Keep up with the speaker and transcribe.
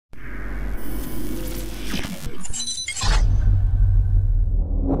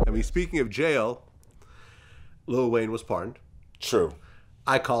mean, speaking of jail, Lil Wayne was pardoned. True.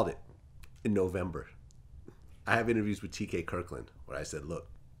 I called it in November. I have interviews with TK Kirkland where I said, look,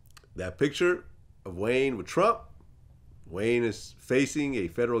 that picture of Wayne with Trump, Wayne is facing a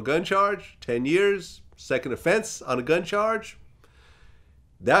federal gun charge, 10 years, second offense on a gun charge.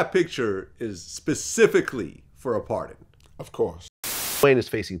 That picture is specifically for a pardon. Of course. Wayne is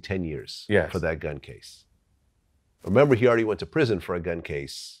facing 10 years for that gun case. Remember, he already went to prison for a gun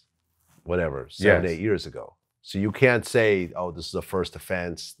case, whatever, 7, 8 years ago. So you can't say, oh, this is a first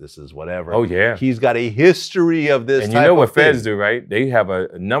offense, this is whatever. Oh, yeah. He's got a history of this And type you know of what thing. feds do, right? They have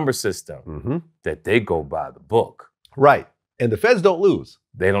a number system that they go by the book. Right. And the feds don't lose.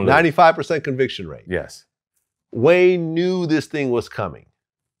 They don't lose. 95% conviction rate. Yes. Wayne knew this thing was coming.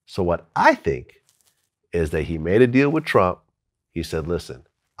 So what I think is that he made a deal with Trump. He said, listen,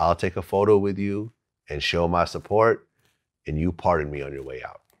 I'll take a photo with you and show my support, and you pardon me on your way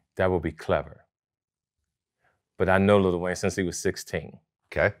out. That would be clever. But I know Lil Wayne since he was 16.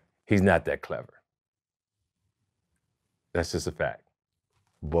 Okay. He's not that clever. That's just a fact.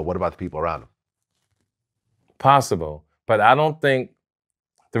 But what about the people around him? Possible. But I don't think,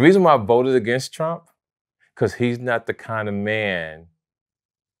 the reason why I voted against Trump, because he's not the kind of man,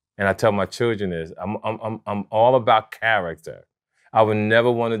 and I tell my children this, I'm all about character. I would never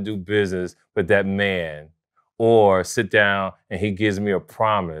want to do business with that man or sit down and he gives me a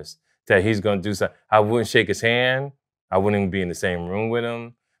promise that he's going to do something. I wouldn't shake his hand. I wouldn't even be in the same room with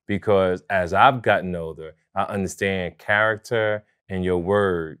him because as I've gotten older, I understand character and your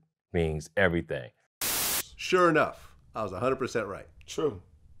word means everything. Sure enough, I was 100% right. True.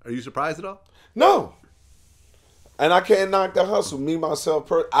 Are you surprised at all? No. And I can't knock the hustle. Me,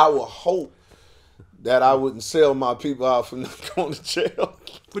 myself, I would hope that I wouldn't sell my people out for not going to jail.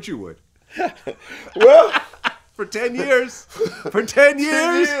 But you would. Well, for 10 years. For 10 years.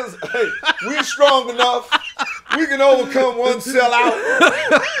 10 years. Hey, we're strong enough. We can overcome one sellout.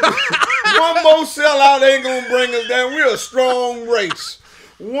 One more sellout ain't gonna bring us down. We're a strong race.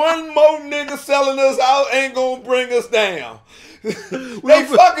 One more nigga selling us out ain't gonna bring us down. They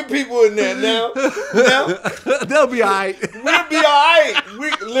fucking people in there now. They'll be all right. We'll be all right.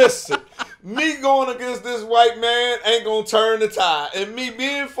 Listen, me going against this white man ain't gonna turn the tide. And me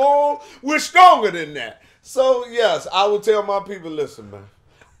being for him, we're stronger than that. So yes, I would tell my people, listen, man,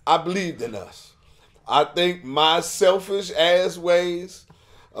 I believed in us. I think my selfish ass ways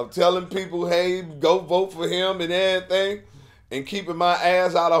of telling people, hey, go vote for him and everything, and keeping my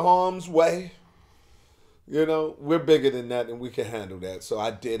ass out of harm's way, you know, we're bigger than that and we can handle that. So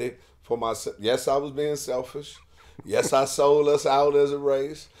I did it for myself. Yes, I was being selfish. Yes, I sold us out as a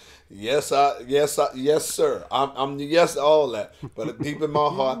race. Yes, sir. I'm yes to all that. But deep in my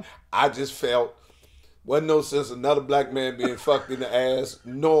heart, I just felt wasn't no sense another black man being fucked in the ass,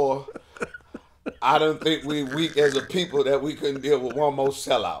 nor I don't think we weak as a people that we couldn't deal with one more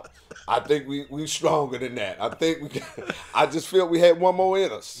sellout. I think we stronger than that. I think we can, I just feel we had one more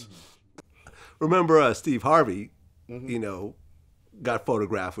in us. Remember Steve Harvey, you know, got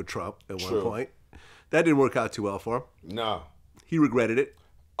photographed with Trump at one point. That didn't work out too well for him. No. He regretted it.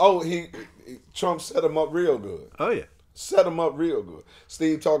 Oh, Trump set him up real good. Oh, yeah. Set him up real good.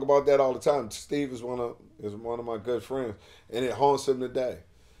 Steve talk about that all the time. Steve is one of my good friends, and it haunts him today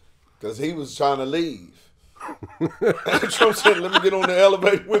because he was trying to leave. And Trump said, "Let me get on the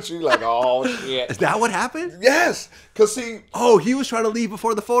elevator with you." Like, oh shit. Is that what happened? Yes, because he was trying to leave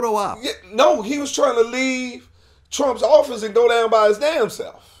before the photo op. Yeah, no, he was trying to leave Trump's office and go down by his damn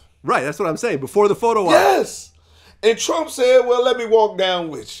self. Right, that's what I'm saying. Before the photo op. Yes, and Trump said, "Well, let me walk down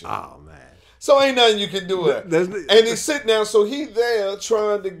with you." Oh man. So ain't nothing you can do it. And he's sitting down, so he there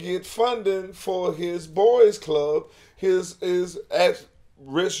trying to get funding for his boys club, his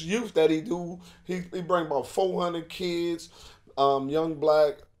at-risk youth that he do. He bring about 400 kids, young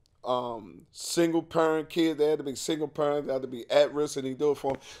black single parent kids. They had to be single parents, they had to be at risk, and he do it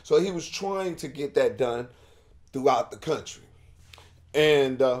for them. So he was trying to get that done throughout the country.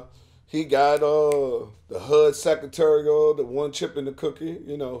 And he got the HUD secretary, the one chip in the cookie.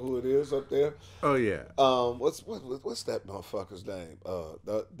 You know who it is up there. Oh yeah. What's that motherfucker's name?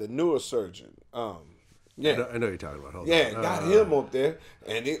 The neurosurgeon. Yeah, I know you're talking about. Hold on. Got him up there,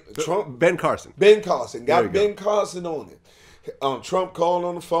 and Trump. Ben Carson. Ben Carson got Ben Carson on it. Trump called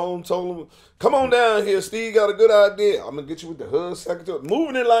on the phone, told him, "Come on down here, Steve. Got a good idea. I'm gonna get you with the HUD secretary.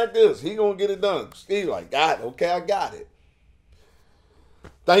 Moving it like this. He gonna get it done." Steve like, "Got it. Okay, I got it.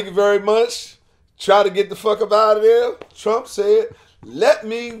 Thank you very much. Try to get the fuck up out of there." Trump said, "Let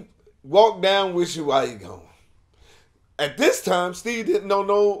me walk down with you while you gone." At this time, Steve didn't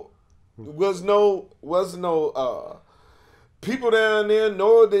know was no people down there,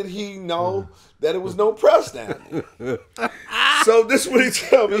 nor did he know that it was no press down there. So this is what he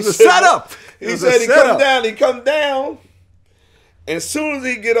told me. It was a setup. He said he come down, and as soon as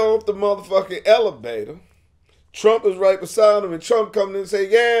he get off the motherfucking elevator, Trump is right beside him, and Trump come in and say,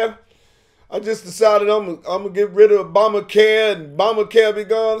 yeah, I just decided I'm gonna get rid of Obamacare, and Obamacare be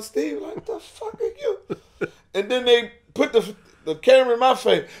gone. Steve, like, the fuck are you? And then they put the camera in my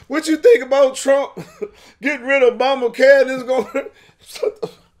face. What you think about Trump getting rid of Obamacare? This going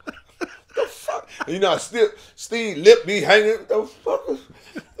the fuck? You know, Steve lip be hanging. The fuck?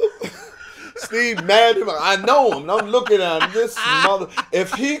 Steve mad at him. I know him. I'm looking at him. This mother.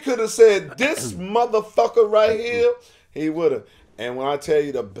 If he could have said this motherfucker right here, he would have. And when I tell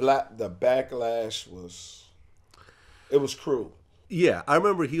you the backlash was cruel. Yeah, I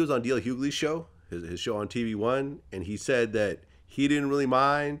remember he was on D.L. Hughley's show, his show on TV One, and he said that he didn't really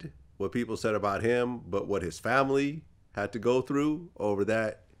mind what people said about him, but what his family had to go through over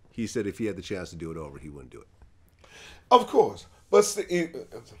that, he said if he had the chance to do it over, he wouldn't do it. Of course, but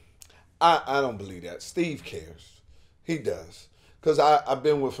I don't believe that. Steve cares. He does. Because I've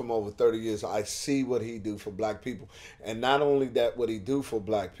been with him over 30 years. I see what he do for black people. And not only that, what he do for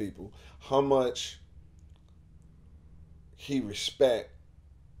black people, how much he respect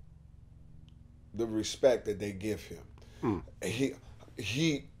that they give him.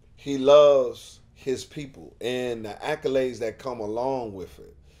 He loves his people and the accolades that come along with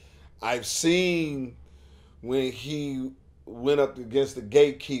it. I've seen when he went up against the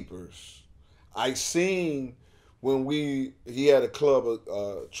gatekeepers. I've seen when he had a club,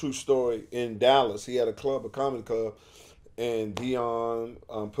 true story, in Dallas. He had a comedy club, and Dion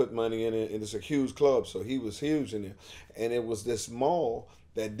put money in it, and it's a huge club, so he was huge in it. And it was this mall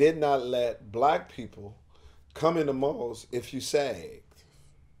that did not let black people come into malls if you sagged.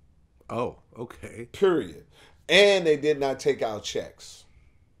 Oh, okay. Period. And they did not take out checks.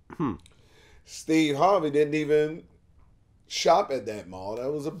 Steve Harvey didn't even shop at that mall.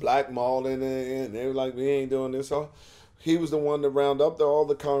 That was a black mall, and they were like, we ain't doing this. So he was the one to round up all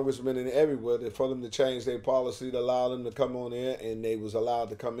the congressmen and everywhere for them to change their policy to allow them to come on in, and they was allowed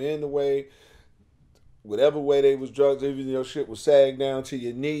to come in the way, whatever way they was drugged, even your shit was sagged down to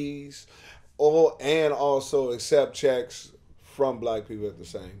your knees, and also accept checks from black people at the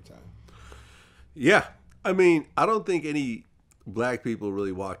same time. Yeah. I mean, I don't think any black people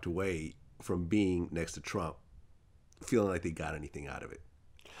really walked away from being next to Trump feeling like they got anything out of it.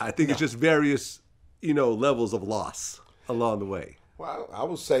 I think it's just various, levels of loss along the way. Well, I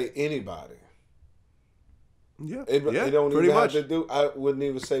would say anybody. Yeah, it don't pretty even much. have to do. I wouldn't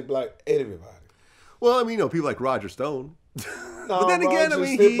even say black. Everybody. Well, I mean, people like Roger Stone. No, but then again,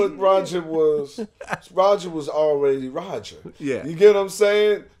 but Roger was already Roger. Yeah, you get what I'm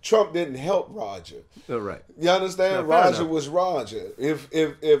saying? Trump didn't help Roger. Oh, right. You understand? No, Roger was Roger.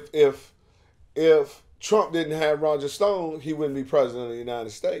 If Trump didn't have Roger Stone, he wouldn't be president of the United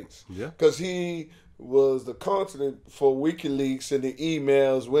States. Yeah. Because he was the consultant for WikiLeaks and the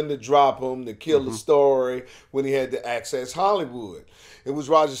emails, when to drop them, to kill the story, when he had to access Hollywood. It was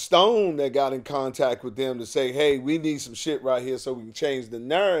Roger Stone that got in contact with them to say, hey, we need some shit right here so we can change the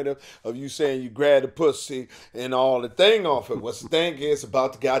narrative of you saying you grabbed the pussy and all the thing off it. What's the thing is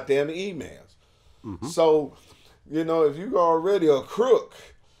about the goddamn emails. So, if you already a crook,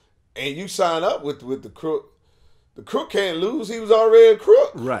 and you sign up with the crook can't lose. He was already a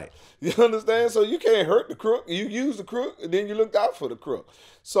crook. Right. You understand? So you can't hurt the crook. You use the crook, and then you looked out for the crook.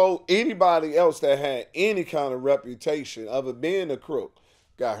 So anybody else that had any kind of reputation of it being a crook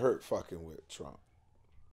got hurt fucking with Trump.